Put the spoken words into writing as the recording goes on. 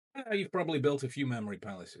You've probably built a few memory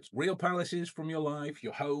palaces. Real palaces from your life,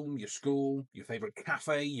 your home, your school, your favorite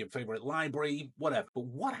cafe, your favorite library, whatever. But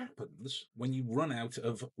what happens when you run out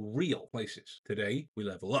of real places? Today, we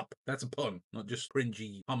level up. That's a pun, not just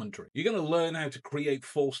cringy commentary. You're going to learn how to create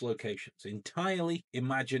false locations, entirely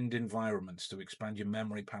imagined environments to expand your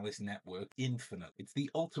memory palace network infinitely. It's the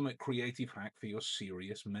ultimate creative hack for your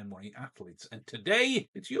serious memory athletes. And today,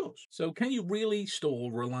 it's yours. So can you really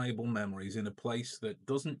store reliable memories in a place that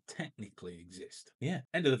doesn't technically exist? Yeah,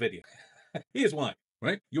 end of the video. Here's why.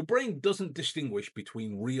 Right? Your brain doesn't distinguish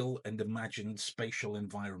between real and imagined spatial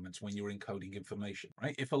environments when you're encoding information,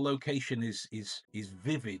 right? If a location is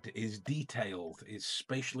vivid, is detailed, is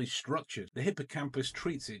spatially structured, the hippocampus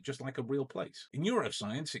treats it just like a real place. In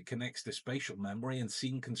neuroscience, it connects to spatial memory and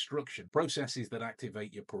scene construction, processes that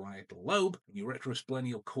activate your parietal lobe and your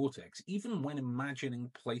retrosplenial cortex, even when imagining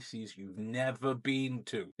places you've never been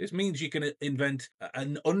to. This means you can invent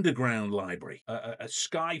an underground library, a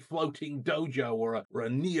sky floating dojo, or a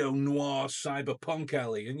neo-noir cyberpunk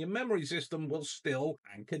alley, and your memory system will still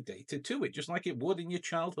anchor data to it, just like it would in your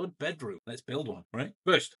childhood bedroom. Let's build one, right?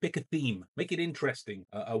 First, pick a theme. Make it interesting.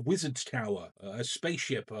 A wizard's tower, a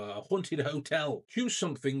spaceship, a haunted hotel. Choose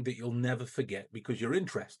something that you'll never forget because you're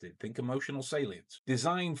interested. Think emotional salience.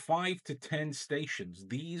 Design 5 to 10 stations.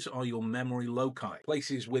 These are your memory loci,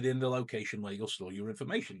 places within the location where you'll store your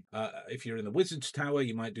information. If you're in the wizard's tower,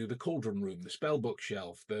 you might do the cauldron room, the spellbook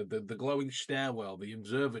shelf, the glowing stairwell, the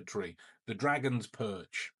observatory, the dragon's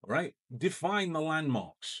perch. All right? Define the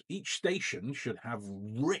landmarks. Each station should have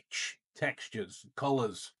rich textures,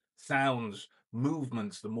 colors, sounds,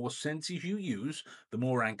 movements. The more senses you use, the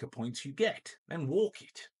more anchor points you get. Then walk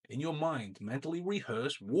it. In your mind, mentally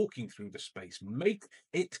rehearse walking through the space. Make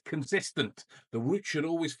it consistent. The route should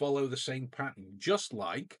always follow the same pattern, just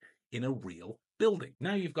like in a real building.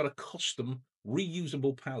 Now you've got a custom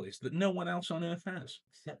reusable palace that no one else on earth has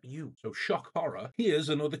except you. So shock horror, here's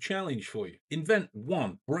another challenge for you. Invent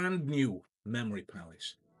one brand new memory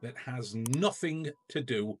palace that has nothing to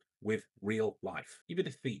do with real life. Give it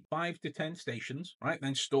a theme. 5 to 10 stations, right?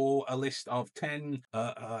 Then store a list of 10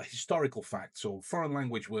 historical facts or foreign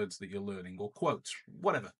language words that you're learning or quotes,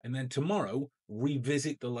 whatever. And then tomorrow,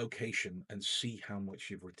 revisit the location and see how much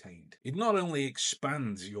you've retained. It not only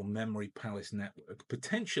expands your memory palace network,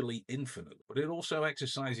 potentially infinite, but it also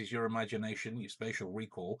exercises your imagination, your spatial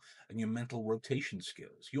recall, and your mental rotation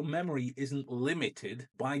skills. Your memory isn't limited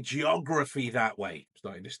by geography that way.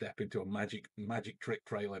 Starting to step into a magic trick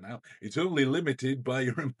trailer now. It's only limited by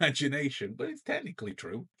your imagination, but it's technically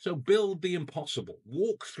true. So build the impossible,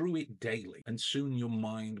 walk through it daily, and soon your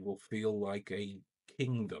mind will feel like a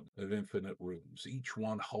kingdom of infinite rooms, each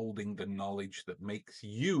one holding the knowledge that makes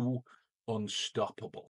you unstoppable.